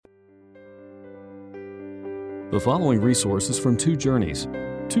The following resources from Two Journeys.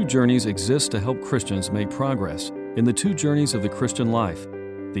 Two Journeys exists to help Christians make progress in the two journeys of the Christian life,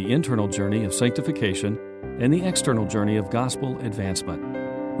 the internal journey of sanctification and the external journey of gospel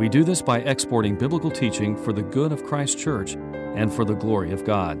advancement. We do this by exporting biblical teaching for the good of Christ's church and for the glory of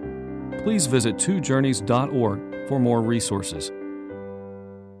God. Please visit twojourneys.org for more resources.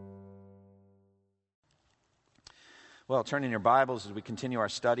 Well, turn in your Bibles as we continue our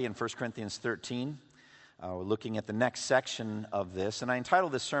study in 1 Corinthians 13. We're looking at the next section of this, and I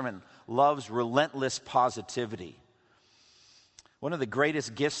entitled this sermon, Love's Relentless Positivity. One of the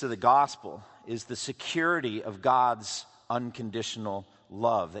greatest gifts of the gospel is the security of God's unconditional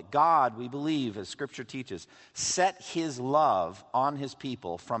love. That God, we believe, as Scripture teaches, set His love on His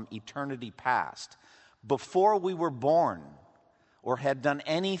people from eternity past. Before we were born or had done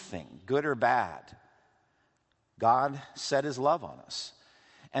anything, good or bad, God set His love on us.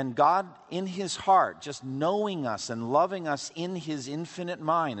 And God, in His heart, just knowing us and loving us in His infinite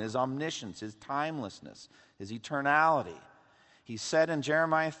mind, His omniscience, His timelessness, His eternality, He said in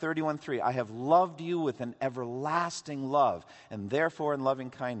Jeremiah 31:3, I have loved you with an everlasting love, and therefore in loving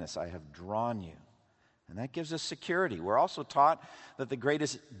kindness I have drawn you. And that gives us security. We're also taught that the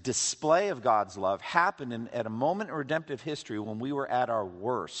greatest display of God's love happened at a moment in redemptive history when we were at our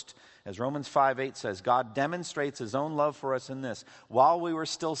worst. As Romans 5:8 says, God demonstrates His own love for us in this. While we were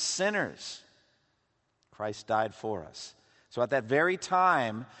still sinners, Christ died for us. So at that very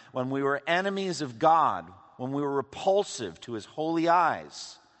time, when we were enemies of God, when we were repulsive to His holy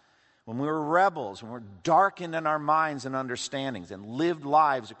eyes, when we were rebels, when we were darkened in our minds and understandings and lived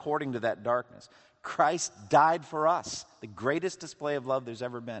lives according to that darkness, Christ died for us, the greatest display of love there's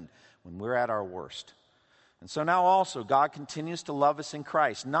ever been, when we're at our worst. And so now also, God continues to love us in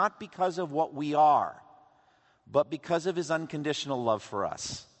Christ, not because of what we are, but because of His unconditional love for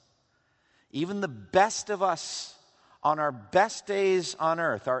us. Even the best of us on our best days on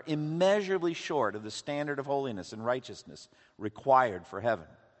earth are immeasurably short of the standard of holiness and righteousness required for heaven.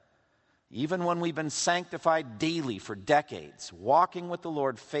 Even when we've been sanctified daily for decades, walking with the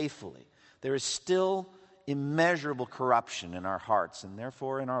Lord faithfully, there is still immeasurable corruption in our hearts and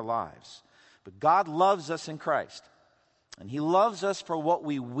therefore in our lives. But God loves us in Christ, and He loves us for what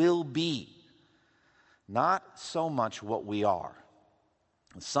we will be, not so much what we are.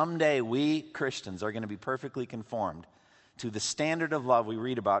 Someday we Christians are going to be perfectly conformed to the standard of love we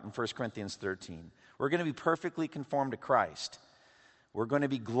read about in 1 Corinthians 13. We're going to be perfectly conformed to Christ. We're going to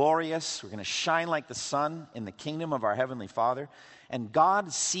be glorious. We're going to shine like the sun in the kingdom of our Heavenly Father. And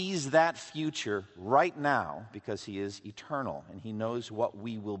God sees that future right now because He is eternal and He knows what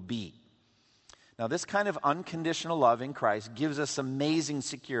we will be. Now, this kind of unconditional love in Christ gives us amazing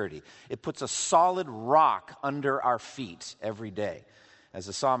security. It puts a solid rock under our feet every day. As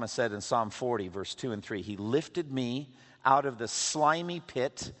the psalmist said in Psalm 40, verse 2 and 3, He lifted me out of the slimy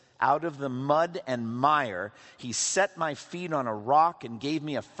pit, out of the mud and mire. He set my feet on a rock and gave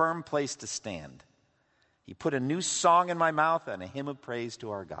me a firm place to stand. He put a new song in my mouth and a hymn of praise to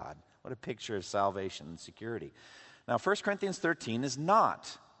our God. What a picture of salvation and security. Now, 1 Corinthians 13 is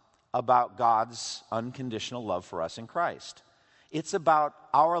not about God's unconditional love for us in Christ. It's about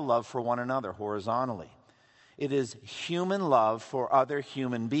our love for one another horizontally. It is human love for other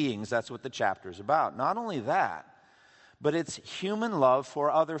human beings. That's what the chapter is about. Not only that, but it's human love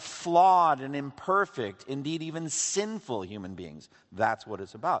for other flawed and imperfect, indeed even sinful human beings. That's what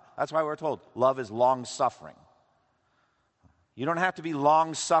it's about. That's why we're told love is long-suffering. You don't have to be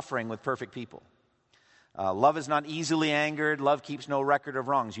long-suffering with perfect people. Love is not easily angered. Love keeps no record of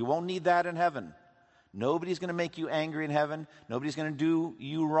wrongs. You won't need that in heaven. Nobody's going to make you angry in heaven. Nobody's going to do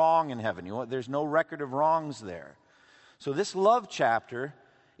you wrong in heaven. There's no record of wrongs there. So this love chapter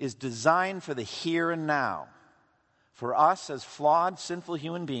is designed for the here and now. For us as flawed, sinful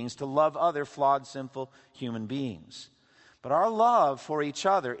human beings to love other flawed, sinful human beings. But our love for each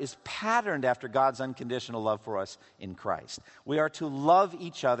other is patterned after God's unconditional love for us in Christ. We are to love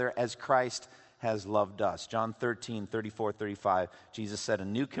each other as Christ has loved us. John 13, 34, 35, Jesus said, a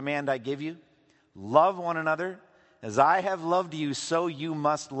new command I give you, love one another. As I have loved you, so you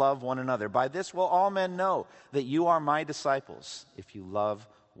must love one another. By this will all men know that you are my disciples, if you love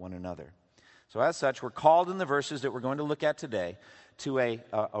one another. So as such, we're called in the verses that we're going to look at today to a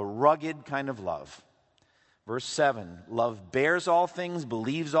rugged kind of love. Verse 7, love bears all things,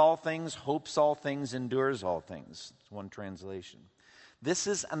 believes all things, hopes all things, endures all things. It's one translation. This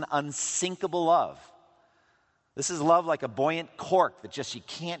is an unsinkable love. This is love like a buoyant cork that just you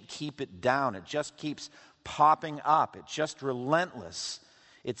can't keep it down. It just keeps popping up. It's just relentless.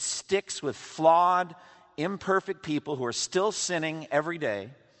 It sticks with flawed, imperfect people who are still sinning every day.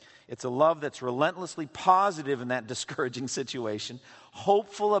 It's a love that's relentlessly positive in that discouraging situation,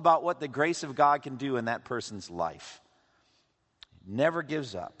 hopeful about what the grace of God can do in that person's life. Never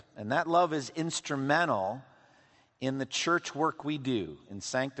gives up. And that love is instrumental in the church work we do, in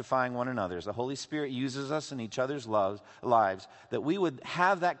sanctifying one another. As the Holy Spirit uses us in each other's lives, that we would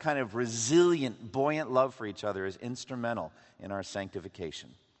have that kind of resilient, buoyant love for each other is instrumental in our sanctification.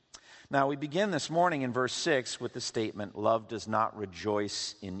 Now, we begin this morning in verse 6 with the statement, love does not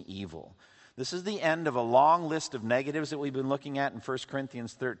rejoice in evil. This is the end of a long list of negatives that we've been looking at in 1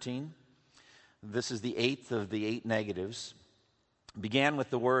 Corinthians 13. This is the 8th of the 8 negatives. Began with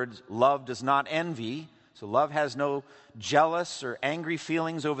the words, love does not envy. So love has no jealous or angry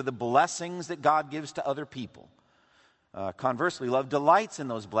feelings over the blessings that God gives to other people. Conversely, love delights in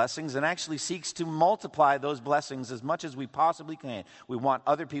those blessings and actually seeks to multiply those blessings as much as we possibly can. We want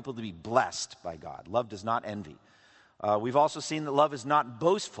other people to be blessed by God. Love does not envy. We've also seen that love is not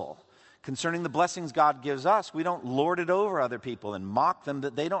boastful. Concerning the blessings God gives us, we don't lord it over other people and mock them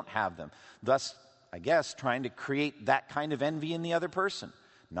that they don't have them. Thus, I guess, trying to create that kind of envy in the other person.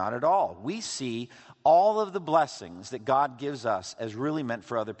 Not at all. We see all of the blessings that God gives us as really meant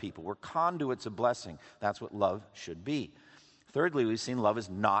for other people. We're conduits of blessing. That's what love should be. Thirdly, we've seen love is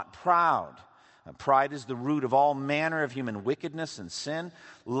not proud. Pride is the root of all manner of human wickedness and sin.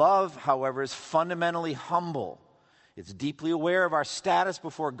 Love, however, is fundamentally humble. It's deeply aware of our status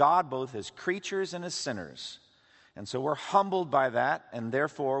before God, both as creatures and as sinners. And so we're humbled by that, and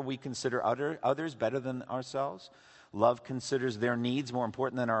therefore we consider others better than ourselves. Love considers their needs more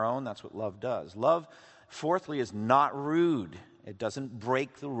important than our own. That's what love does. Love, fourthly, is not rude. It doesn't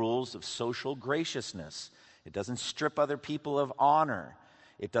break the rules of social graciousness. It doesn't strip other people of honor.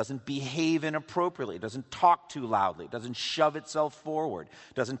 It doesn't behave inappropriately. It doesn't talk too loudly. It doesn't shove itself forward.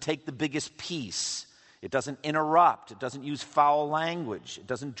 It doesn't take the biggest piece. It doesn't interrupt. It doesn't use foul language. It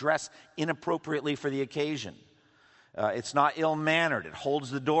doesn't dress inappropriately for the occasion. It's not ill-mannered. It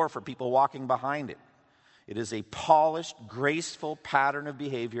holds the door for people walking behind it. It is a polished, graceful pattern of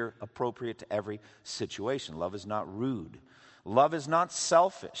behavior appropriate to every situation. Love is not rude. Love is not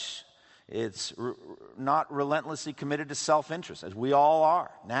selfish. It's not relentlessly committed to self-interest, as we all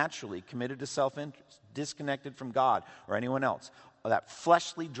are, naturally committed to self-interest, disconnected from God or anyone else. That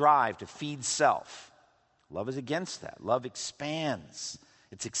fleshly drive to feed self. Love is against that. Love expands.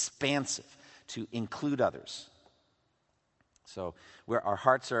 It's expansive to include others. So where our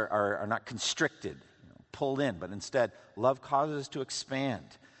hearts are not constricted, pulled in, but instead love causes us to expand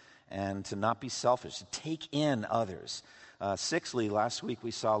and to not be selfish, to take in others. Sixthly, last week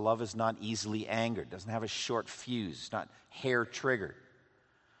we saw love is not easily angered, doesn't have a short fuse, it's not hair-triggered.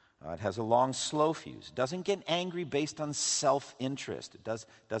 It has a long, slow fuse. It doesn't get angry based on self-interest. It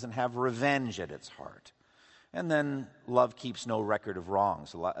doesn't have revenge at its heart. And then love keeps no record of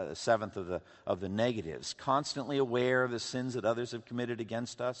wrongs, the seventh of the negatives. Constantly aware of the sins that others have committed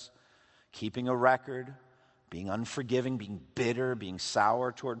against us, keeping a record, being unforgiving, being bitter, being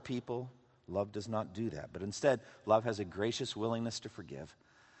sour toward people. Love does not do that. But instead, love has a gracious willingness to forgive,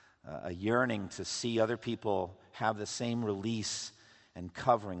 a yearning to see other people have the same release and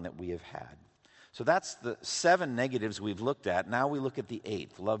covering that we have had. So that's the 7 negatives we've looked at. Now we look at the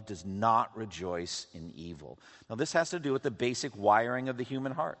 8th. Love does not rejoice in evil. Now this has to do with the basic wiring of the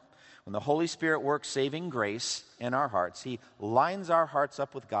human heart. When the Holy Spirit works saving grace in our hearts, He lines our hearts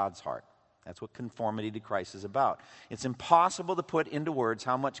up with God's heart. That's what conformity to Christ is about. It's impossible to put into words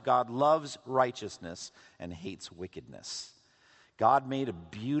how much God loves righteousness and hates wickedness. God made a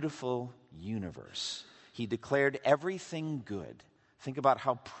beautiful universe. He declared everything good. Think about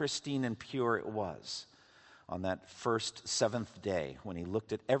how pristine and pure it was on that first 7th day when He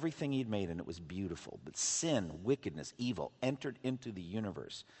looked at everything He'd made and it was beautiful. But sin, wickedness, evil entered into the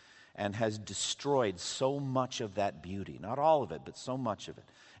universe and has destroyed so much of that beauty. Not all of it, but so much of it.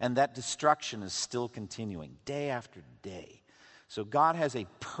 And that destruction is still continuing day after day. So God has a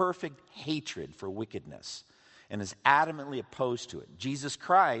perfect hatred for wickedness and is adamantly opposed to it. Jesus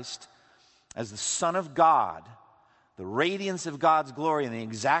Christ, as the Son of God, the radiance of God's glory and the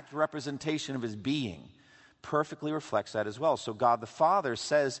exact representation of His being, perfectly reflects that as well. So God the Father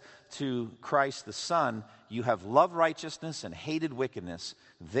says to Christ the Son, you have loved righteousness and hated wickedness.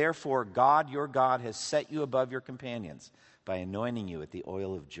 Therefore, God, your God, has set you above your companions by anointing you with the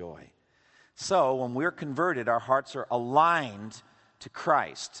oil of joy. So when we're converted, our hearts are aligned to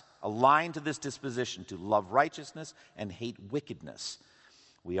Christ, aligned to this disposition to love righteousness and hate wickedness.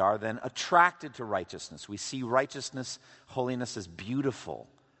 We are then attracted to righteousness. We see righteousness, holiness as beautiful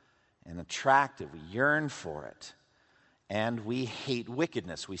and attractive. We yearn for it. And we hate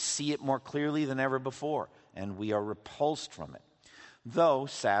wickedness. We see it more clearly than ever before, and we are repulsed from it. though,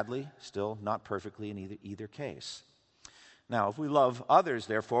 sadly, still not perfectly in either case. Now, if we love others,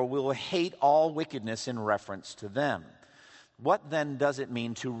 therefore, we will hate all wickedness in reference to them. What then does it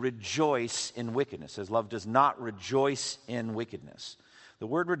mean to rejoice in wickedness? As love does not rejoice in wickedness. The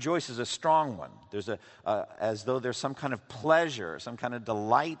word rejoice is a strong one. There's as though there's some kind of pleasure, some kind of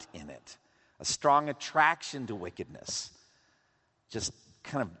delight in it, a strong attraction to wickedness, just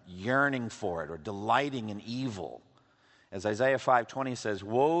kind of yearning for it or delighting in evil. As Isaiah 5:20 says,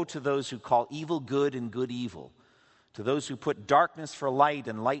 "Woe to those who call evil good and good evil, to those who put darkness for light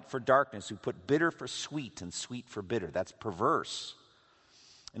and light for darkness, who put bitter for sweet and sweet for bitter." That's perverse.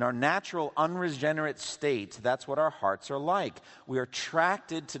 In our natural, unregenerate state, that's what our hearts are like. We are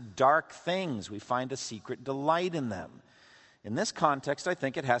attracted to dark things. We find a secret delight in them. In this context, I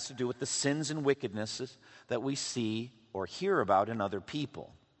think it has to do with the sins and wickednesses that we see or hear about in other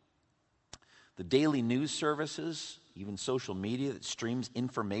people. The daily news services, even social media that streams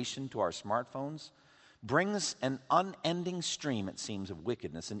information to our smartphones, brings an unending stream, it seems, of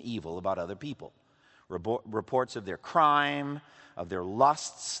wickedness and evil about other people. Reports of their crime, of their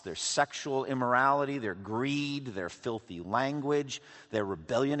lusts, their sexual immorality, their greed, their filthy language, their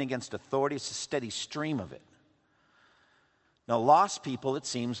rebellion against authority. It's a steady stream of it. Now, lost people, it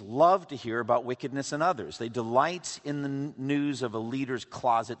seems, love to hear about wickedness in others. They delight in the news of a leader's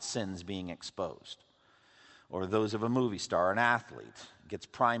closet sins being exposed, or those of a movie star, an athlete, gets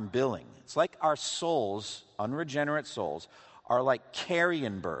prime billing. It's like our souls, unregenerate souls, are like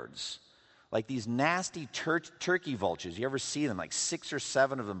carrion birds, like these nasty turkey vultures. You ever see them, like 6 or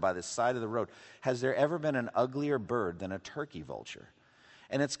 7 of them by the side of the road? Has there ever been an uglier bird than a turkey vulture?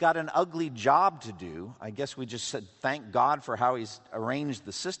 And it's got an ugly job to do. I guess we just said thank God for how he's arranged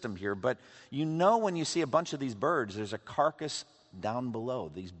the system here. But you know when you see a bunch of these birds, there's a carcass down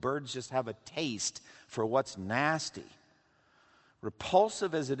below. These birds just have a taste for what's nasty.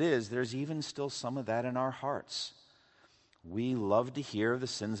 Repulsive as it is, there's even still some of that in our hearts. We love to hear of the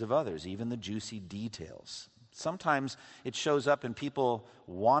sins of others, even the juicy details. Sometimes it shows up in people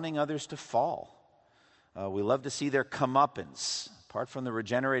wanting others to fall. We love to see their comeuppance. Apart from the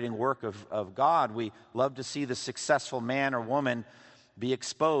regenerating work of God, we love to see the successful man or woman be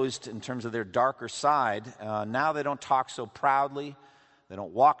exposed in terms of their darker side. Now they don't talk so proudly. They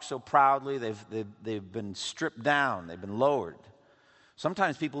don't walk so proudly. They've been stripped down. They've been lowered.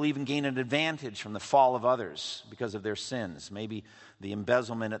 Sometimes people even gain an advantage from the fall of others because of their sins. Maybe the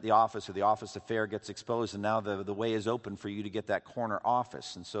embezzlement at the office or the office affair gets exposed, and now the way is open for you to get that corner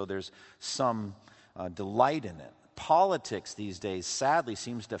office. And so there's some delight in it. Politics these days, sadly,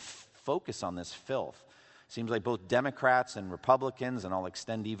 seems to focus on this filth. Seems like both Democrats and Republicans, and I'll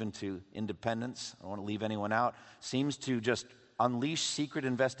extend even to independents, I don't want to leave anyone out, seems to just unleash secret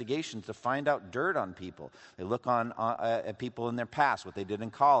investigations to find out dirt on people. They look at people in their past, what they did in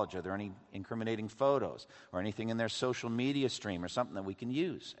college. Are there any incriminating photos or anything in their social media stream or something that we can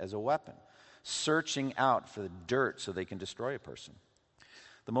use as a weapon? Searching out for the dirt so they can destroy a person.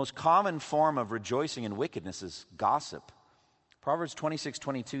 The most common form of rejoicing in wickedness is gossip. Proverbs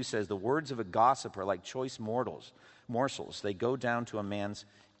 26:22 says, "The words of a gossip are like choice morsels. They go down to a man's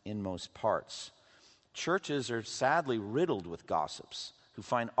inmost parts." Churches are sadly riddled with gossips who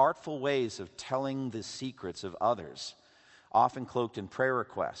find artful ways of telling the secrets of others, often cloaked in prayer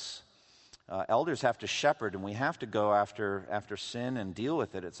requests. Elders have to shepherd, and we have to go after sin and deal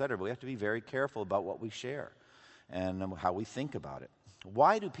with it, etc. But we have to be very careful about what we share and how we think about it.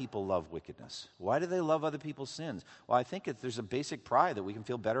 Why do people love wickedness? Why do they love other people's sins? Well, I think there's a basic pride that we can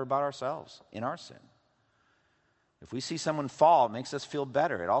feel better about ourselves in our sin. If we see someone fall, it makes us feel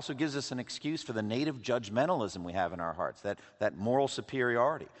better. It also gives us an excuse for the native judgmentalism we have in our hearts, that moral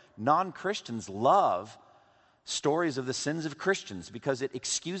superiority. Non-Christians love stories of the sins of Christians because it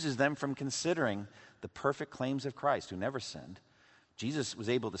excuses them from considering the perfect claims of Christ, who never sinned. Jesus was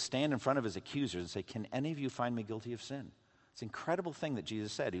able to stand in front of his accusers and say, "Can any of you find me guilty of sin?" It's an incredible thing that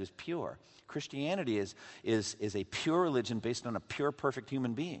Jesus said. He was pure. Christianity is a pure religion based on a pure, perfect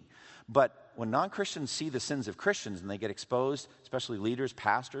human being. But when non-Christians see the sins of Christians and they get exposed, especially leaders,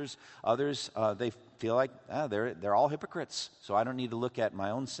 pastors, others, they feel like they're all hypocrites. So I don't need to look at my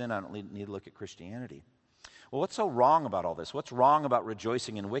own sin. I don't need to look at Christianity. Well, what's so wrong about all this? What's wrong about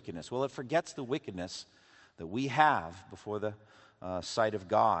rejoicing in wickedness? Well, it forgets the wickedness that we have before the sight of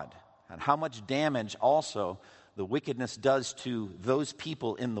God, and how much damage also the wickedness does to those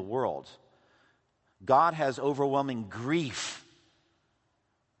people in the world. God has overwhelming grief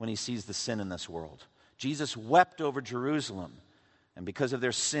when he sees the sin in this world. Jesus wept over Jerusalem, and because of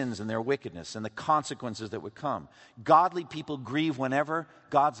their sins and their wickedness and the consequences that would come. Godly people grieve whenever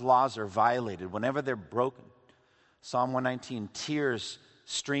God's laws are violated, whenever they're broken. Psalm 119, tears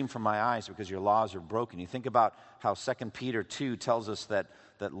stream from my eyes because your laws are broken. You think about how 2 Peter 2 tells us that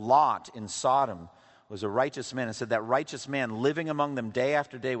Lot in Sodom was a righteous man, and said that righteous man living among them day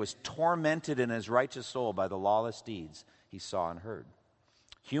after day was tormented in his righteous soul by the lawless deeds he saw and heard.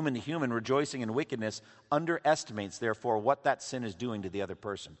 Human to human rejoicing in wickedness underestimates, therefore, what that sin is doing to the other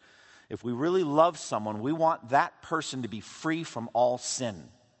person. If we really love someone, we want that person to be free from all sin.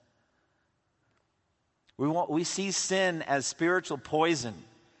 We see sin as spiritual poison,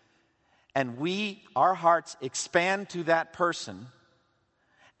 and our hearts expand to that person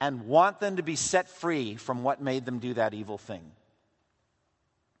and want them to be set free from what made them do that evil thing.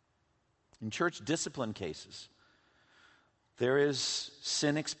 In church discipline cases, there is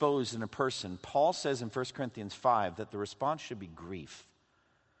sin exposed in a person. Paul says in 1 Corinthians 5 that the response should be grief.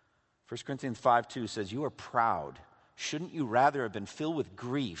 1 Corinthians 5:2 says, you are proud. Shouldn't you rather have been filled with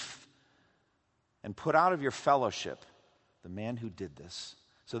grief and put out of your fellowship the man who did this?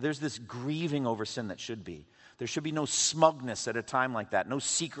 So there's this grieving over sin that should be. There should be no smugness at a time like that, no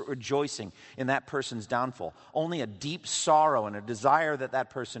secret rejoicing in that person's downfall, only a deep sorrow and a desire that that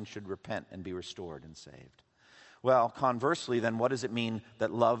person should repent and be restored and saved. Well, conversely, then, what does it mean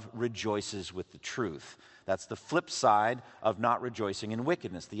that love rejoices with the truth? That's the flip side of not rejoicing in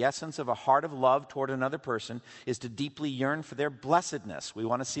wickedness. The essence of a heart of love toward another person is to deeply yearn for their blessedness. We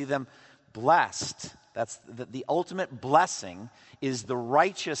want to see them blessed. That's the ultimate blessing is the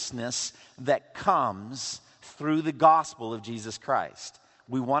righteousness that comes through the gospel of Jesus Christ.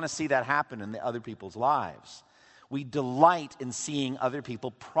 We want to see that happen in the other people's lives. We delight in seeing other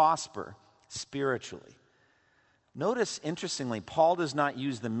people prosper spiritually. Notice, interestingly, Paul does not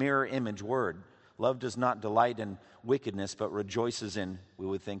use the mirror image word. Love does not delight in wickedness, but rejoices in, we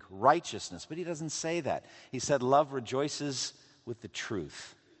would think, righteousness. But he doesn't say that. He said love rejoices with the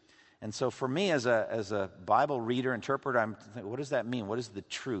truth. And so for me as a Bible reader, interpreter, I'm thinking, what does that mean? What is the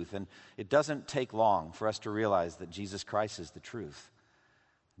truth? And it doesn't take long for us to realize that Jesus Christ is the truth.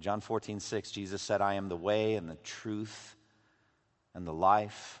 John 14:6, Jesus said, I am the way and the truth and the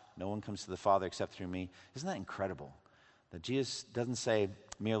life. No one comes to the Father except through me. Isn't that incredible? That Jesus doesn't say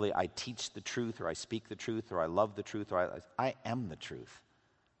merely, I teach the truth, or I speak the truth, or I love the truth, or I am the truth.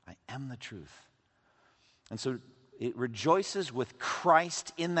 I am the truth. And so it rejoices with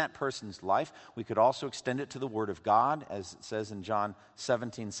Christ in that person's life. We could also extend it to the Word of God, as it says in John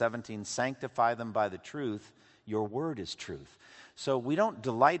 17:17, sanctify them by the truth. Your word is truth. So we don't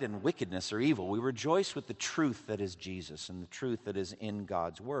delight in wickedness or evil. We rejoice with the truth that is Jesus and the truth that is in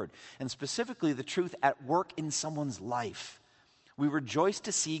God's word. And specifically the truth at work in someone's life. We rejoice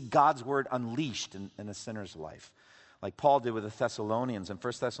to see God's word unleashed in a sinner's life. Like Paul did with the Thessalonians in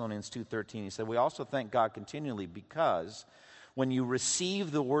 1 Thessalonians 2:13. He said, we also thank God continually because when you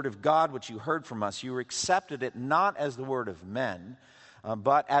received the word of God which you heard from us, you accepted it not as the word of men,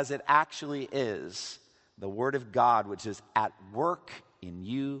 but as it actually is, the word of God which is at work in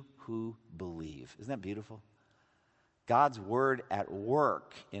you who believe. Isn't that beautiful? God's word at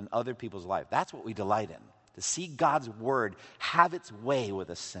work in other people's life. That's what we delight in. To see God's word have its way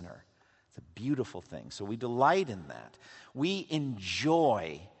with a sinner. It's a beautiful thing. So we delight in that. We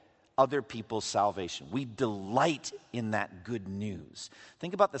enjoy other people's salvation. We delight in that good news.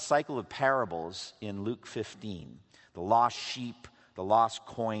 Think about the cycle of parables in Luke 15. The lost sheep, the lost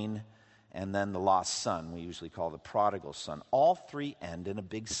coin, and then the lost son, we usually call the prodigal son. All three end in a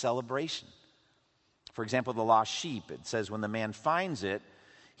big celebration. For example, the lost sheep, it says when the man finds it,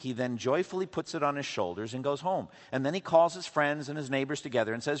 he then joyfully puts it on his shoulders and goes home. And then he calls his friends and his neighbors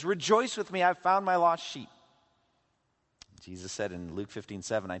together and says, rejoice with me, I've found my lost sheep. Jesus said in Luke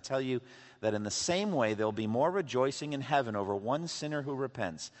 15:7, I tell you that in the same way there will be more rejoicing in heaven over one sinner who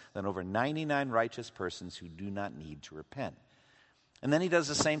repents than over 99 righteous persons who do not need to repent. And then he does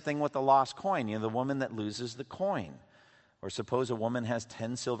the same thing with the lost coin, the woman that loses the coin. Or suppose a woman has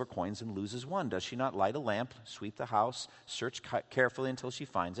 10 silver coins and loses one. Does she not light a lamp, sweep the house, search carefully until she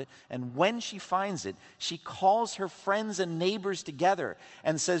finds it? And when she finds it, she calls her friends and neighbors together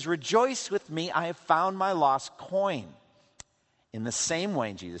and says, rejoice with me, I have found my lost coin. In the same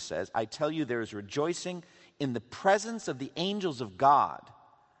way, Jesus says, I tell you there is rejoicing in the presence of the angels of God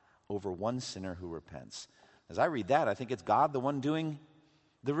over one sinner who repents. As I read that, I think it's God the one doing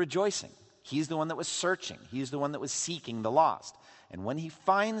the rejoicing. He's the one that was searching. He's the one that was seeking the lost. And when he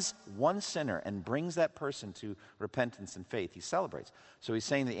finds one sinner and brings that person to repentance and faith, he celebrates. So he's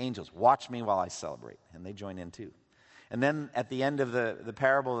saying to the angels, watch me while I celebrate. And they join in too. And then at the end of the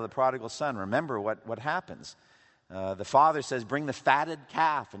parable of the prodigal son, remember what happens. The father says, bring the fatted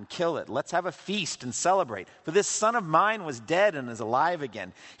calf and kill it. Let's have a feast and celebrate. For this son of mine was dead and is alive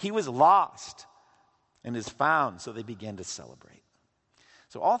again. He was lost and is found, so they began to celebrate.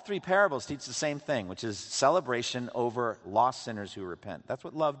 So all three parables teach the same thing, which is celebration over lost sinners who repent. That's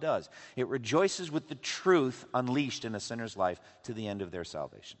what love does. It rejoices with the truth unleashed in a sinner's life to the end of their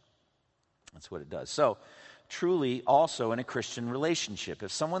salvation. That's what it does. So, truly also in a Christian relationship,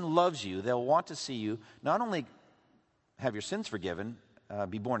 if someone loves you, they'll want to see you not only have your sins forgiven,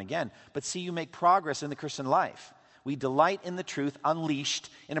 be born again, but see you make progress in the Christian life. We delight in the truth unleashed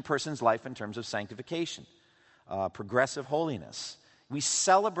in a person's life in terms of sanctification, progressive holiness. We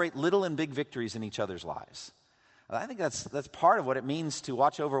celebrate little and big victories in each other's lives. I think that's part of what it means to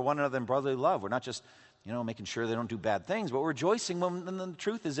watch over one another in brotherly love. We're not just, making sure they don't do bad things, but we're rejoicing when the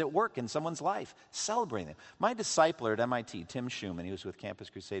truth is at work in someone's life, celebrating them. My discipler at MIT, Tim Schumann, he was with Campus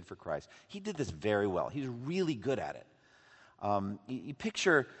Crusade for Christ. He did this very well. He's really good at it. You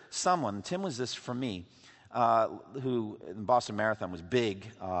picture someone, Tim was this for me, who in Boston Marathon was big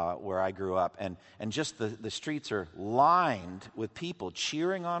where I grew up, and just the streets are lined with people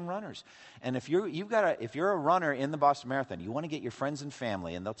cheering on runners. And if you're a runner in the Boston Marathon, you want to get your friends and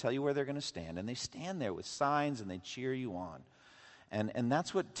family, and they'll tell you where they're going to stand, and they stand there with signs and they cheer you on. And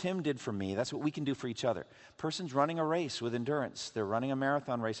that's what Tim did for me. That's what we can do for each other. Person's running a race with endurance. They're running a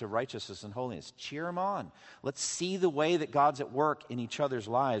marathon race of righteousness and holiness. Cheer them on. Let's see the way that God's at work in each other's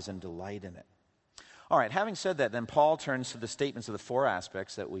lives and delight in it. All right, having said that, then Paul turns to the statements of the four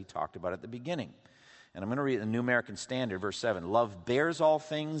aspects that we talked about at the beginning. And I'm going to read the New American Standard, verse 7. Love bears all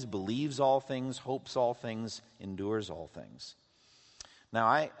things, believes all things, hopes all things, endures all things. Now,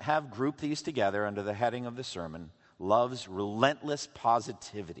 I have grouped these together under the heading of the sermon, love's relentless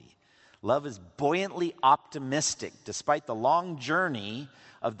positivity. Love is buoyantly optimistic despite the long journey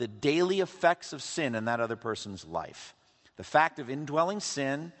of the daily effects of sin in that other person's life. The fact of indwelling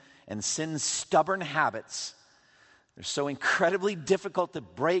sin and sin's stubborn habits, they're so incredibly difficult to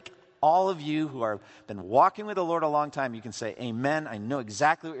break. All of you who have been walking with the Lord a long time, you can say, amen, I know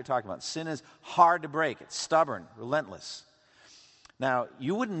exactly what you're talking about. Sin is hard to break. It's stubborn, relentless. Now,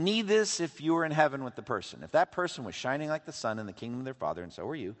 you wouldn't need this if you were in heaven with the person. If that person was shining like the sun in the kingdom of their Father, and so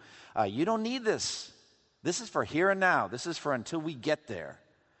are you, you don't need this. This is for here and now. This is for until we get there.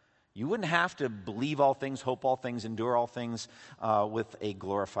 You wouldn't have to believe all things, hope all things, endure all things with a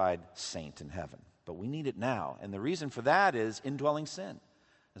glorified saint in heaven. But we need it now. And the reason for that is indwelling sin.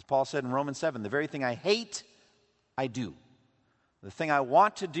 As Paul said in Romans 7, the very thing I hate, I do. The thing I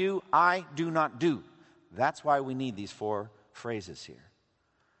want to do, I do not do. That's why we need these four phrases here.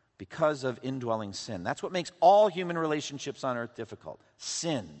 Because of indwelling sin. That's what makes all human relationships on earth difficult.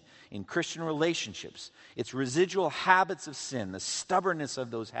 Sin in Christian relationships. It's residual habits of sin, the stubbornness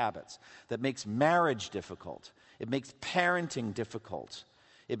of those habits that makes marriage difficult. It makes parenting difficult.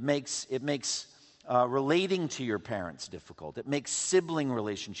 It makes relating to your parents difficult. It makes sibling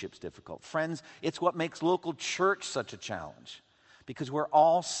relationships difficult. Friends, it's what makes local church such a challenge. Because we're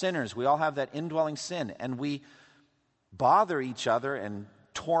all sinners. We all have that indwelling sin. And we bother each other and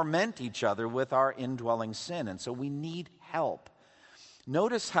torment each other with our indwelling sin. And so we need help.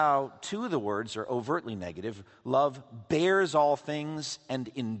 Notice how two of the words are overtly negative. Love bears all things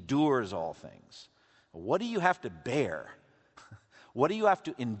and endures all things. What do you have to bear? What do you have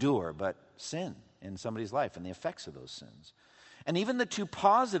to endure but sin in somebody's life and the effects of those sins? And even the two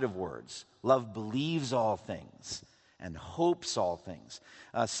positive words, love believes all things and hopes all things,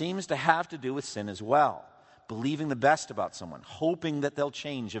 seems to have to do with sin as well. Believing the best about someone, hoping that they'll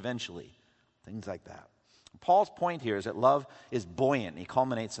change eventually, things like that. Paul's point here is that love is buoyant. He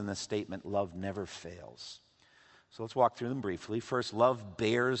culminates in this statement, love never fails. So let's walk through them briefly. First, love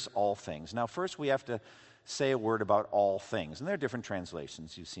bears all things. Now, first we have to say a word about all things. And there are different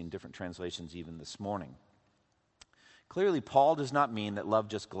translations. You've seen different translations even this morning. Clearly, Paul does not mean that love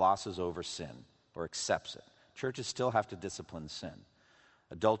just glosses over sin or accepts it. Churches still have to discipline sin.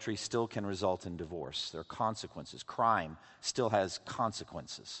 Adultery still can result in divorce. There are consequences. Crime still has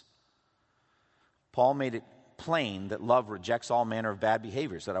consequences. Paul made it plain that love rejects all manner of bad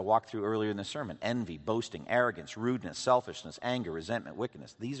behaviors that I walked through earlier in the sermon. Envy, boasting, arrogance, rudeness, selfishness, anger, resentment,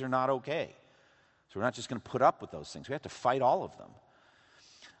 wickedness. These are not okay. So we're not just going to put up with those things. We have to fight all of them.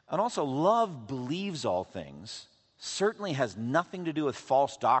 And also, love believes all things certainly has nothing to do with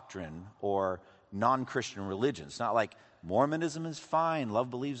false doctrine or non-Christian religion. It's not like Mormonism is fine,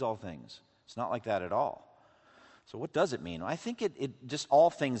 love believes all things. It's not like that at all. So what does it mean? I think it just all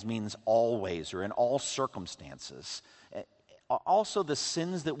things means always or in all circumstances. Also the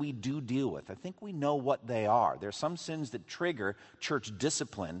sins that we do deal with. I think we know what they are. There are some sins that trigger church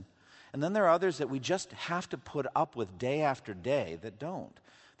discipline, and then there are others that we just have to put up with day after day that don't.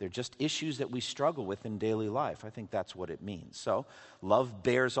 They're just issues that we struggle with in daily life. I think that's what it means. So, love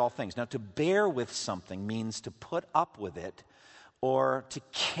bears all things. Now, to bear with something means to put up with it or to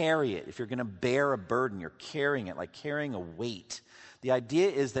carry it. If you're going to bear a burden, you're carrying it, like carrying a weight. The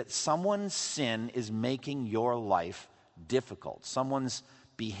idea is that someone's sin is making your life difficult. Someone's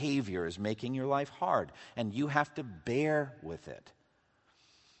behavior is making your life hard, and you have to bear with it.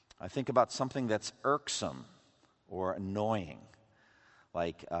 I think about something that's irksome or annoying.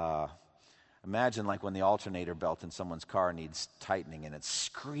 Like, imagine like when the alternator belt in someone's car needs tightening and it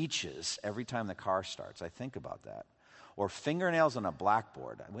screeches every time the car starts. I think about that. Or fingernails on a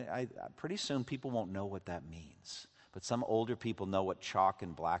blackboard. Pretty soon people won't know what that means. But some older people know what chalk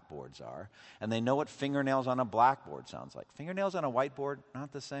and blackboards are, and they know what fingernails on a blackboard sounds like. Fingernails on a whiteboard,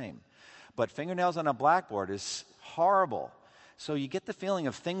 not the same. But fingernails on a blackboard is horrible. So you get the feeling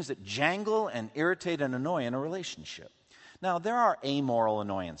of things that jangle and irritate and annoy in a relationship. Now, there are amoral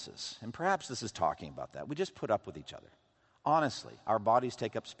annoyances, and perhaps this is talking about that. We just put up with each other. Honestly, our bodies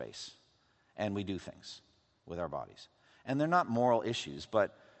take up space, and we do things with our bodies. And they're not moral issues,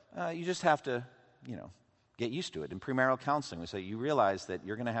 but you just have to, get used to it. In premarital counseling, we say you realize that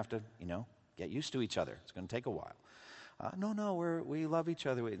you're going to have to, get used to each other. It's going to take a while. We love each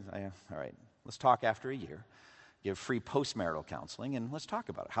other. All right, let's talk after a year. Give free postmarital counseling, and let's talk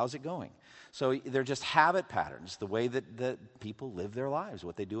about it. How's it going? So they're just habit patterns, the way that people live their lives,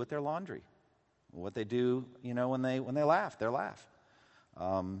 what they do with their laundry, what they do, when they laugh, they laugh.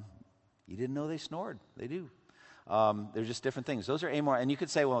 You didn't know they snored. They do. They're just different things. Those are amoral. And you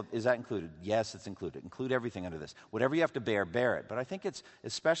could say, well, is that included? Yes, it's included. Include everything under this. Whatever you have to bear, bear it. But I think it's,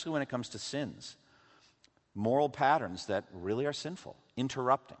 especially when it comes to sins, moral patterns that really are sinful,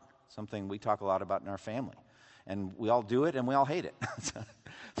 interrupting, something we talk a lot about in our family. And we all do it, and we all hate it.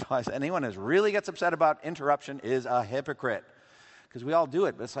 So anyone who really gets upset about interruption is a hypocrite. Because we all do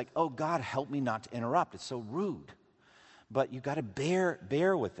it, but it's like, oh, God, help me not to interrupt. It's so rude. But you've got to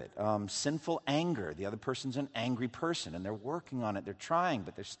bear with it. Sinful anger. The other person's an angry person, and they're working on it. They're trying,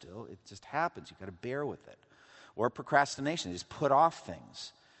 but it just happens. You've got to bear with it. Or procrastination. They just put off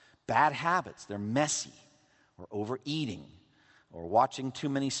things. Bad habits. They're messy. Or overeating. Or watching too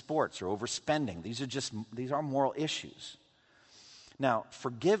many sports, or overspending. These are moral issues. Now,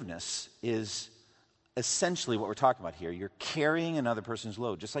 forgiveness is essentially what we're talking about here. You're carrying another person's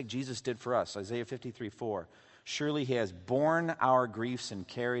load, just like Jesus did for us. Isaiah 53:4. Surely he has borne our griefs and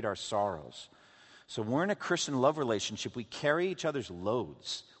carried our sorrows. So when we're in a Christian love relationship, we carry each other's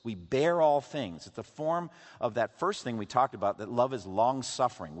loads. We bear all things. It's the form of that first thing we talked about, that love is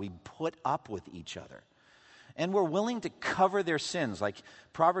long-suffering. We put up with each other. And we're willing to cover their sins. Like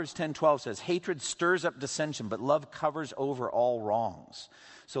Proverbs 10:12 says, hatred stirs up dissension, but love covers over all wrongs.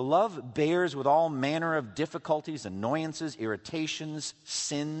 So love bears with all manner of difficulties, annoyances, irritations,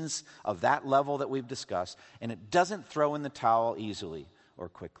 sins of that level that we've discussed, and it doesn't throw in the towel easily or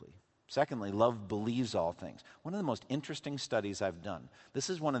quickly. Secondly, love believes all things. One of the most interesting studies I've done, this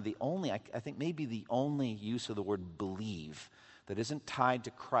is one of the only, I think maybe the only use of the word believe that isn't tied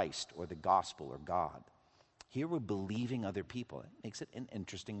to Christ or the gospel or God. Here we're believing other people. It makes it an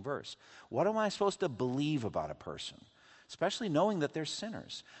interesting verse. What am I supposed to believe about a person? Especially knowing that they're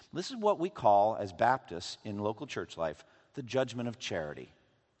sinners. This is what we call, as Baptists in local church life, the judgment of charity.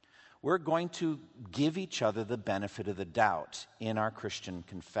 We're going to give each other the benefit of the doubt in our Christian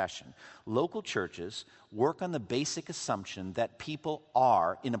confession. Local churches work on the basic assumption that people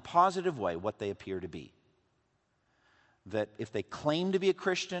are, in a positive way, what they appear to be. That if they claim to be a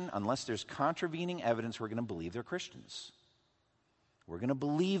Christian, unless there's contravening evidence, we're going to believe they're Christians. We're going to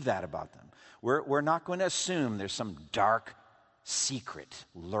believe that about them. We're not going to assume there's some dark secret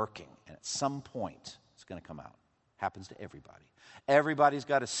lurking, and at some point it's going to come out. Happens to everybody. Everybody's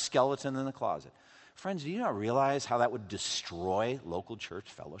got a skeleton in the closet. Friends, do you not realize how that would destroy local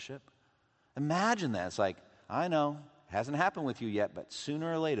church fellowship? Imagine that. It's like, I know, it hasn't happened with you yet, but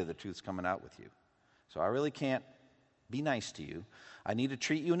sooner or later the truth's coming out with you. So I really can't be nice to you. I need to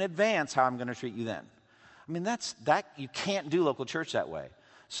treat you in advance how I'm going to treat you then. I mean, that you can't do local church that way.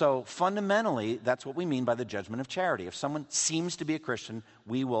 So fundamentally, that's what we mean by the judgment of charity. If someone seems to be a Christian,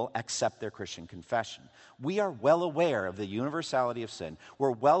 we will accept their Christian confession. We are well aware of the universality of sin.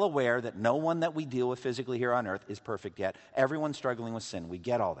 We're well aware that no one that we deal with physically here on earth is perfect yet. Everyone's struggling with sin. We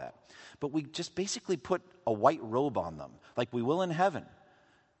get all that. But we just basically put a white robe on them, like we will in heaven.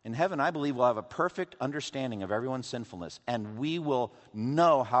 In heaven, I believe we'll have a perfect understanding of everyone's sinfulness, and we will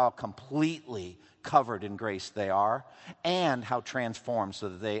know how completely covered in grace they are and how transformed so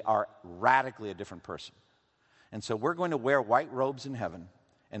that they are radically a different person. And so we're going to wear white robes in heaven,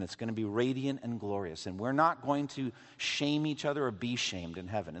 And it's going to be radiant and glorious. And we're not going to shame each other or be shamed in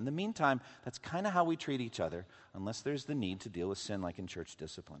heaven. In the meantime, that's kind of how we treat each other, unless there's the need to deal with sin like in church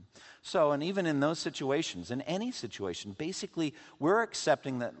discipline. So, and even in those situations, in any situation, basically we're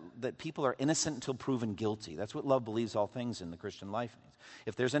accepting that people are innocent until proven guilty. That's what love believes all things in the Christian life means.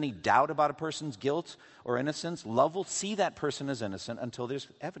 If there's any doubt about a person's guilt or innocence, love will see that person as innocent until there's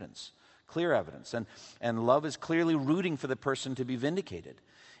evidence, clear evidence. And love is clearly rooting for the person to be vindicated.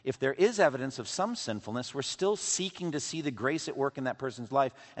 If there is evidence of some sinfulness, we're still seeking to see the grace at work in that person's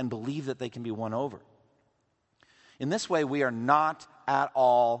life and believe that they can be won over. In this way, we are not at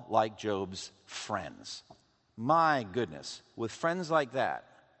all like Job's friends. My goodness, with friends like that,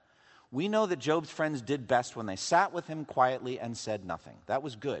 we know that Job's friends did best when they sat with him quietly and said nothing. That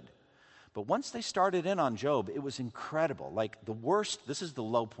was good. But once they started in on Job, it was incredible. Like the worst, this is the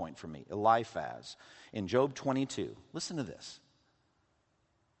low point for me, Eliphaz in Job 22. Listen to this.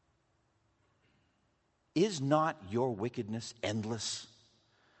 Is not your wickedness endless?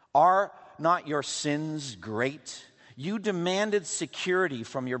 Are not your sins great? You demanded security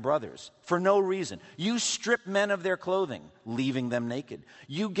from your brothers for no reason. You stripped men of their clothing, leaving them naked.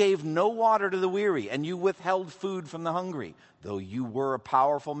 You gave no water to the weary, and you withheld food from the hungry, though you were a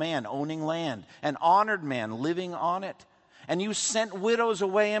powerful man owning land, an honored man living on it. And you sent widows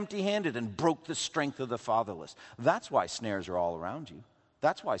away empty-handed and broke the strength of the fatherless. That's why snares are all around you.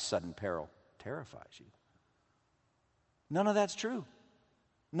 That's why sudden peril terrifies you. None of that's true.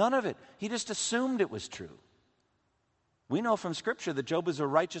 None of it. He just assumed it was true. We know from Scripture that Job was a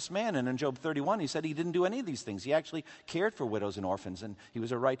righteous man, and in Job 31 he said he didn't do any of these things. He actually cared for widows and orphans, and he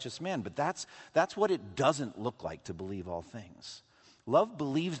was a righteous man. But that's what it doesn't look like to believe all things. Love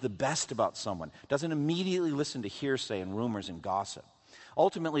believes the best about someone, doesn't immediately listen to hearsay and rumors and gossip.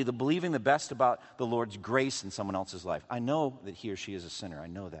 Ultimately, the believing the best about the Lord's grace in someone else's life. I know that he or she is a sinner. I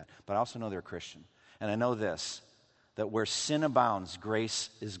know that. But I also know they're a Christian. And I know this, that where sin abounds, grace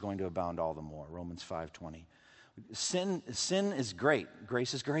is going to abound all the more. Romans 5:20. Sin is great.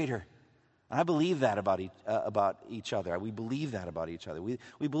 Grace is greater. And I believe that about each other. We believe that about each other.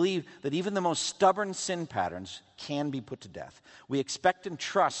 We believe that even the most stubborn sin patterns can be put to death. We expect and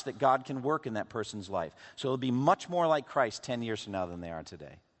trust that God can work in that person's life. So it'll be much more like Christ 10 years from now than they are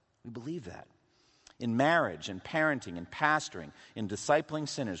today. We believe that. In marriage, in parenting, in pastoring, in discipling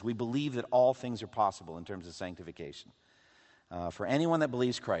sinners, we believe that all things are possible in terms of sanctification. For anyone that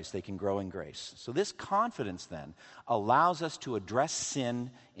believes Christ, they can grow in grace. So this confidence then allows us to address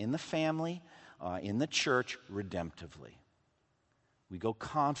sin in the family, in the church, redemptively. We go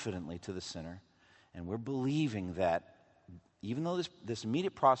confidently to the sinner, and we're believing that even though this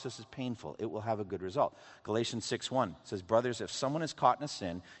immediate process is painful, it will have a good result. Galatians 6:1 says, brothers, if someone is caught in a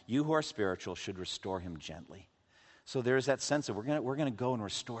sin, you who are spiritual should restore him gently. So there's that sense of we're going to go and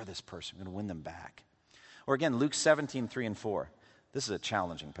restore this person. We're going to win them back. Or again, Luke 17:3 and 4. This is a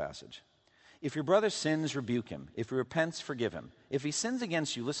challenging passage. If your brother sins, rebuke him. If he repents, forgive him. If he sins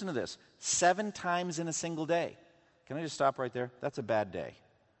against you, listen to this, 7 times in a single day. Can I just stop right there? That's a bad day.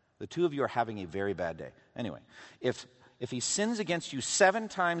 The two of you are having a very bad day. Anyway, if he sins against you 7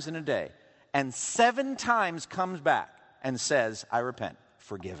 times in a day, and 7 times comes back and says, I repent,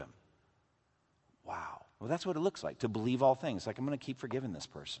 forgive him. Wow. Well, that's what it looks like, to believe all things. Like, I'm going to keep forgiving this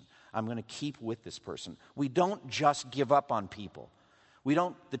person. I'm going to keep with this person. We don't just give up on people.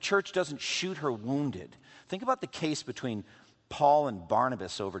 The church doesn't shoot her wounded. Think about the case between Paul and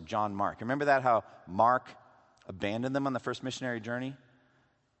Barnabas over John Mark. Remember that, how Mark abandoned them on the first missionary journey?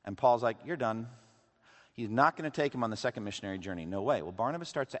 And Paul's like, you're done. He's not going to take him on the second missionary journey. No way. Well, Barnabas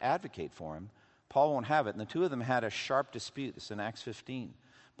starts to advocate for him. Paul won't have it. And the two of them had a sharp dispute. This is in Acts 15.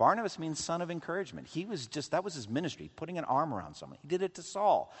 Barnabas means son of encouragement. That was his ministry, putting an arm around someone. He did it to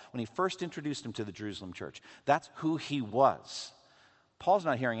Saul when he first introduced him to the Jerusalem church. That's who he was. Paul's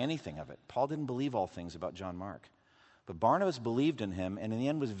not hearing anything of it. Paul didn't believe all things about John Mark. But Barnabas believed in him and in the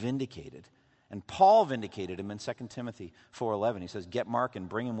end was vindicated. And Paul vindicated him in 2 Timothy 4:11. He says, get Mark and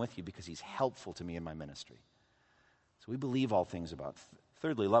bring him with you because he's helpful to me in my ministry. So we believe all things about.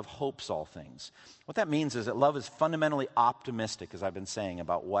 Thirdly, love hopes all things. What that means is that love is fundamentally optimistic, as I've been saying,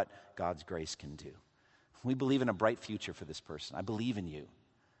 about what God's grace can do. We believe in a bright future for this person. I believe in you.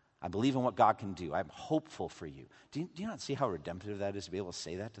 I believe in what God can do. I'm hopeful for you. Do you not see how redemptive that is to be able to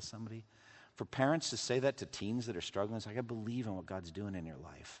say that to somebody? For parents to say that to teens that are struggling, it's like, I believe in what God's doing in your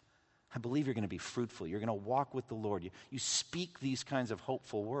life. I believe you're going to be fruitful. You're going to walk with the Lord. You speak these kinds of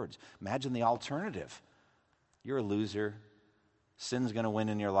hopeful words. Imagine the alternative. You're a loser. Sin's going to win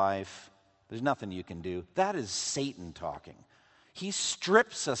in your life. There's nothing you can do. That is Satan talking. He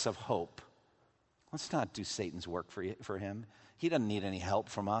strips us of hope. Let's not do Satan's work for him. He doesn't need any help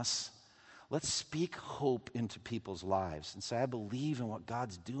from us. Let's speak hope into people's lives and say, I believe in what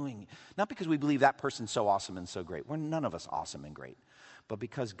God's doing. Not because we believe that person's so awesome and so great. We're none of us awesome and great. But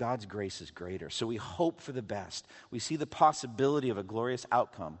because God's grace is greater. So we hope for the best. We see the possibility of a glorious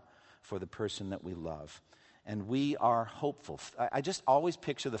outcome for the person that we love. And we are hopeful. I just always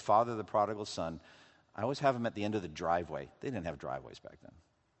picture the father of the prodigal son. I always have him at the end of the driveway. They didn't have driveways back then.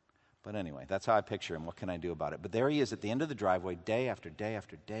 But anyway, that's how I picture him. What can I do about it? But there he is at the end of the driveway, day after day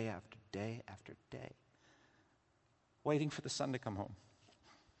after day after day after day, waiting for the son to come home.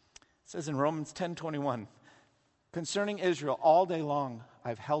 It says in Romans 10:21, concerning Israel, all day long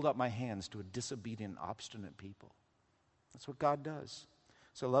I've held up my hands to a disobedient, obstinate people. That's what God does.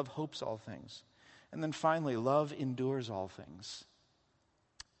 So love hopes all things. And then finally, love endures all things.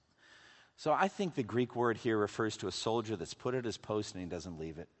 So I think the Greek word here refers to a soldier that's put at his post and he doesn't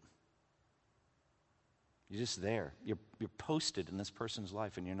leave it. You're just there. You're posted in this person's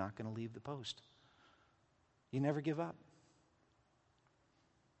life and you're not going to leave the post. You never give up.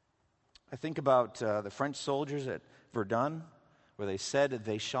 I think about the French soldiers at Verdun, where they said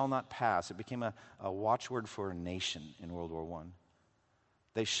they shall not pass. It became a watchword for a nation in World War I.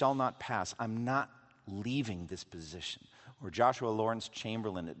 They shall not pass. I'm not leaving this position. Or Joshua Lawrence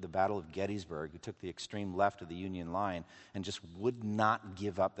Chamberlain at the Battle of Gettysburg, who took the extreme left of the Union line and just would not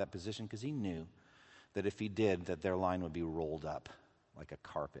give up that position because he knew that if he did, that their line would be rolled up like a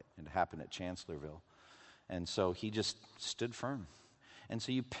carpet. It happened at Chancellorsville. And so he just stood firm. And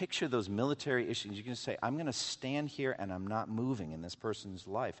so you picture those military issues. You can say, I'm going to stand here and I'm not moving in this person's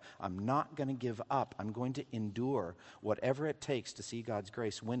life. I'm not going to give up. I'm going to endure whatever it takes to see God's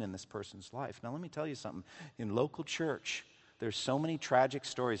grace win in this person's life. Now let me tell you something. In local church, there's so many tragic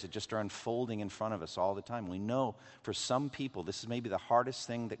stories that just are unfolding in front of us all the time. We know for some people, this is maybe the hardest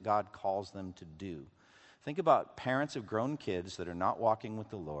thing that God calls them to do. Think about parents of grown kids that are not walking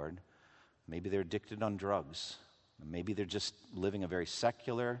with the Lord. Maybe they're addicted on drugs. Maybe they're just living a very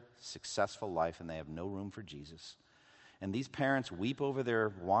secular, successful life and they have no room for Jesus. And these parents weep over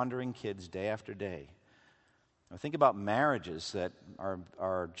their wandering kids day after day. Now think about marriages that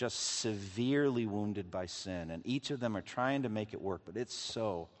are just severely wounded by sin, and each of them are trying to make it work, but it's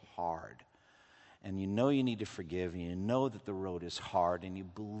so hard. And you know you need to forgive, and you know that the road is hard, and you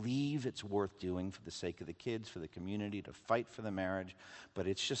believe it's worth doing for the sake of the kids, for the community, to fight for the marriage, but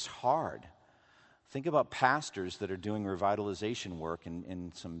it's just hard. Think about pastors that are doing revitalization work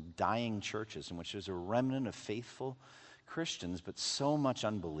in some dying churches in which there's a remnant of faithful Christians, but so much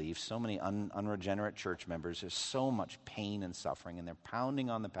unbelief, so many unregenerate church members. There's so much pain and suffering, and they're pounding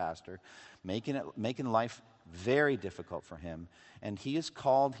on the pastor, making life very difficult for him. And he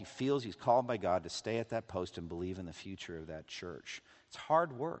feels he's called by God to stay at that post and believe in the future of that church. It's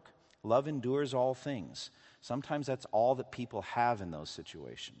hard work. Love endures all things. Sometimes that's all that people have in those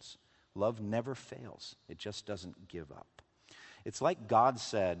situations. Love never fails. It just doesn't give up. It's like God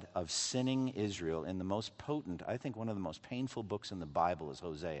said of sinning Israel in the most potent, I think one of the most painful books in the Bible is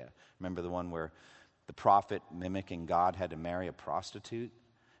Hosea. Remember the one where the prophet mimicking God had to marry a prostitute?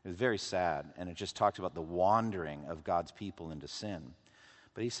 It was very sad, and it just talks about the wandering of God's people into sin.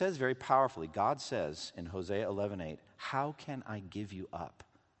 But he says very powerfully, God says in Hosea 11:8, how can I give you up,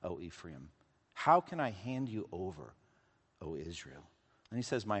 O Ephraim? How can I hand you over, O Israel? And he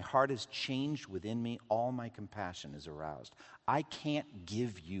says, my heart is changed within me. All my compassion is aroused. I can't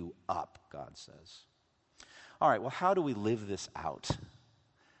give you up, God says. All right, well, how do we live this out?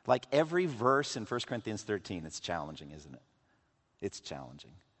 Like every verse in 1 Corinthians 13, it's challenging, isn't it? It's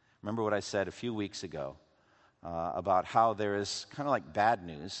challenging. Remember what I said a few weeks ago about how there is kind of like bad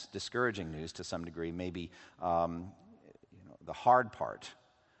news, discouraging news to some degree, maybe the hard part,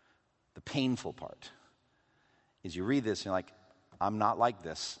 the painful part, is you read this and you're like, I'm not like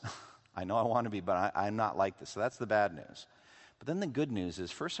this. I know I want to be, but I'm not like this. So that's the bad news. But then the good news is,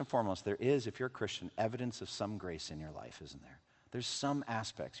 first and foremost, there is, if you're a Christian, evidence of some grace in your life, isn't there? There's some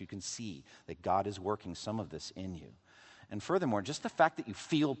aspects you can see that God is working some of this in you. And furthermore, just the fact that you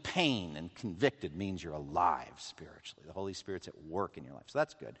feel pain and convicted means you're alive spiritually. The Holy Spirit's at work in your life. So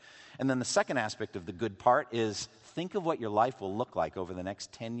that's good. And then the second aspect of the good part is think of what your life will look like over the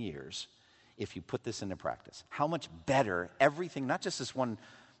next 10 years if you put this into practice. How much better everything, not just this one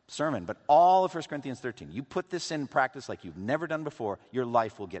sermon, but all of 1 Corinthians 13. You put this in practice like you've never done before, your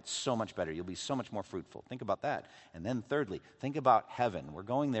life will get so much better. You'll be so much more fruitful. Think about that. And then thirdly, think about heaven. We're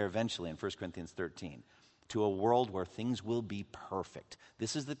going there eventually in 1 Corinthians 13. To a world where things will be perfect.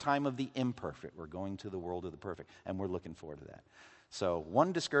 This is the time of the imperfect. We're going to the world of the perfect, and we're looking forward to that. So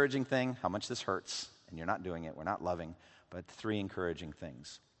one discouraging thing, how much this hurts, and you're not doing it, we're not loving, but 3 encouraging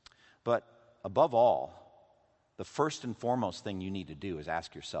things. But above all, the first and foremost thing you need to do is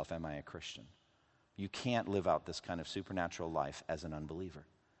ask yourself, am I a Christian? You can't live out this kind of supernatural life as an unbeliever.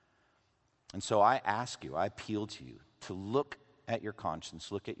 And so I ask you, I appeal to you to look at your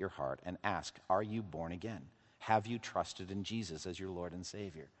conscience, look at your heart, and ask, are you born again? Have you trusted in Jesus as your Lord and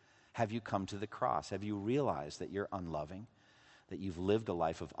Savior? Have you come to the cross? Have you realized that you're unloving, that you've lived a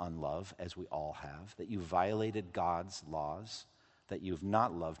life of unlove, as we all have, that you've violated God's laws, that you've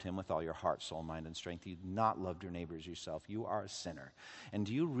not loved him with all your heart, soul, mind, and strength? You've not loved your neighbor as yourself. You are a sinner. And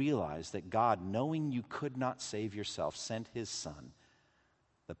do you realize that God, knowing you could not save yourself, sent his Son,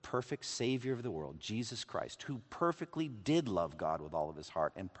 the perfect Savior of the world, Jesus Christ, who perfectly did love God with all of his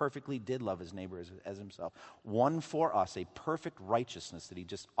heart and perfectly did love his neighbor as himself, won for us a perfect righteousness that he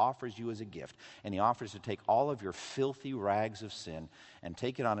just offers you as a gift. And he offers to take all of your filthy rags of sin and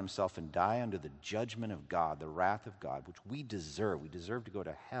take it on himself and die under the judgment of God, the wrath of God, which we deserve. We deserve to go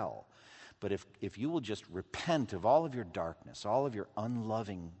to hell. But if you will just repent of all of your darkness, all of your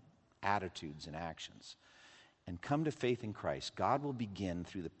unloving attitudes and actions, and come to faith in Christ, God will begin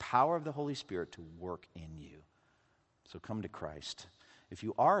through the power of the Holy Spirit to work in you. So come to Christ. If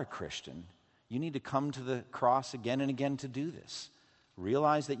you are a Christian, you need to come to the cross again and again to do this.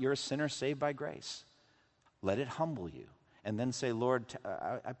 Realize that you're a sinner saved by grace. Let it humble you. And then say, Lord,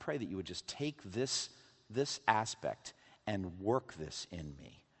 I pray that you would just take this aspect and work this in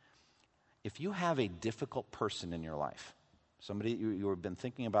me. If you have a difficult person in your life, somebody you have been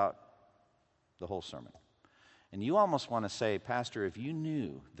thinking about the whole sermon, and you almost want to say, Pastor, if you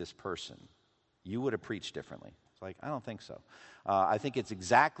knew this person, you would have preached differently. It's like, I don't think so. I think it's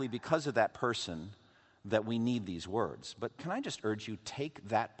exactly because of that person that we need these words. But can I just urge you, take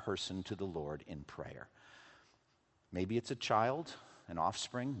that person to the Lord in prayer. Maybe it's a child, an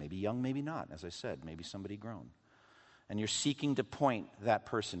offspring, maybe young, maybe not. As I said, maybe somebody grown. And you're seeking to point that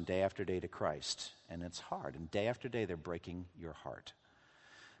person day after day to Christ. And it's hard. And day after day, they're breaking your heart.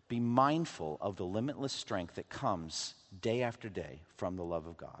 Be mindful of the limitless strength that comes day after day from the love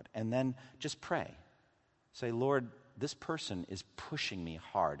of God. And then just pray. Say, Lord, this person is pushing me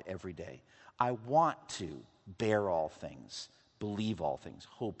hard every day. I want to bear all things, believe all things,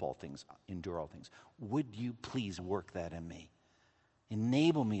 hope all things, endure all things. Would you please work that in me?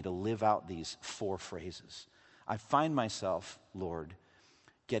 Enable me to live out these 4 phrases. I find myself, Lord,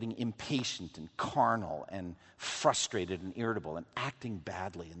 getting impatient and carnal and frustrated and irritable and acting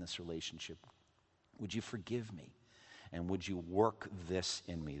badly in this relationship. Would you forgive me? And would you work this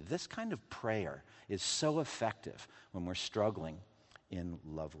in me? This kind of prayer is so effective when we're struggling in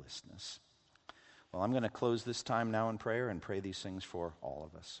lovelessness. Well, I'm going to close this time now in prayer and pray these things for all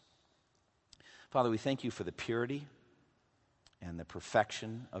of us. Father, we thank you for the purity and the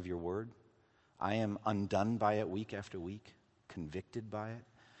perfection of your word. I am undone by it week after week, convicted by it.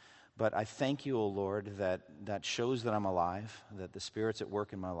 But I thank you, O Lord, that shows that I'm alive, that the Spirit's at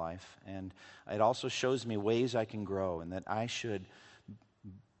work in my life. And it also shows me ways I can grow and that I should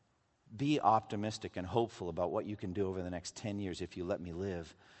be optimistic and hopeful about what you can do over the next 10 years if you let me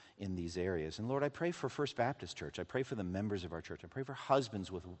live in these areas. And Lord, I pray for First Baptist Church. I pray for the members of our church. I pray for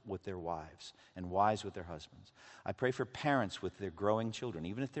husbands with their wives and wives with their husbands. I pray for parents with their growing children,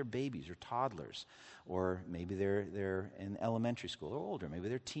 even if they're babies or toddlers, or maybe they're in elementary school or older. Maybe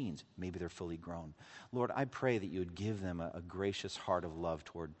they're teens. Maybe they're fully grown. Lord, I pray that you would give them a gracious heart of love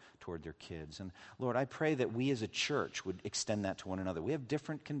toward their kids. And Lord, I pray that we as a church would extend that to one another. We have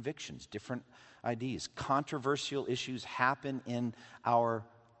different convictions, different ideas. Controversial issues happen in our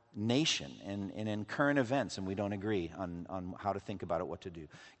nation and in current events, and we don't agree on how to think about it, what to do.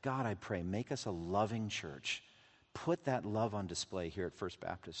 God, I pray, make us a loving church. Put that love on display here at First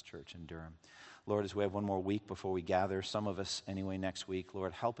Baptist Church in Durham. Lord, as we have one more week before we gather, some of us anyway next week,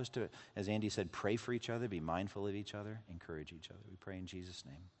 Lord, help us to, as Andy said, pray for each other, be mindful of each other, encourage each other. We pray in Jesus'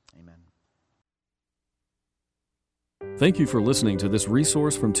 name. Amen. Thank you for listening to this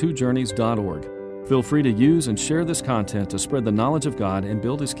resource from twojourneys.org. Feel free to use and share this content to spread the knowledge of God and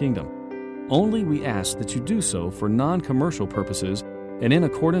build His kingdom. Only we ask that you do so for non-commercial purposes and in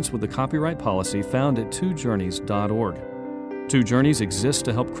accordance with the copyright policy found at twojourneys.org. Two Journeys exists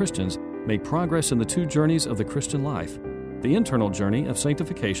to help Christians make progress in the 2 journeys of the Christian life, the internal journey of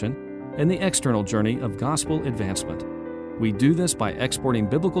sanctification and the external journey of gospel advancement. We do this by exporting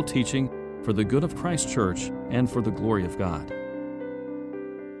biblical teaching for the good of Christ's church and for the glory of God.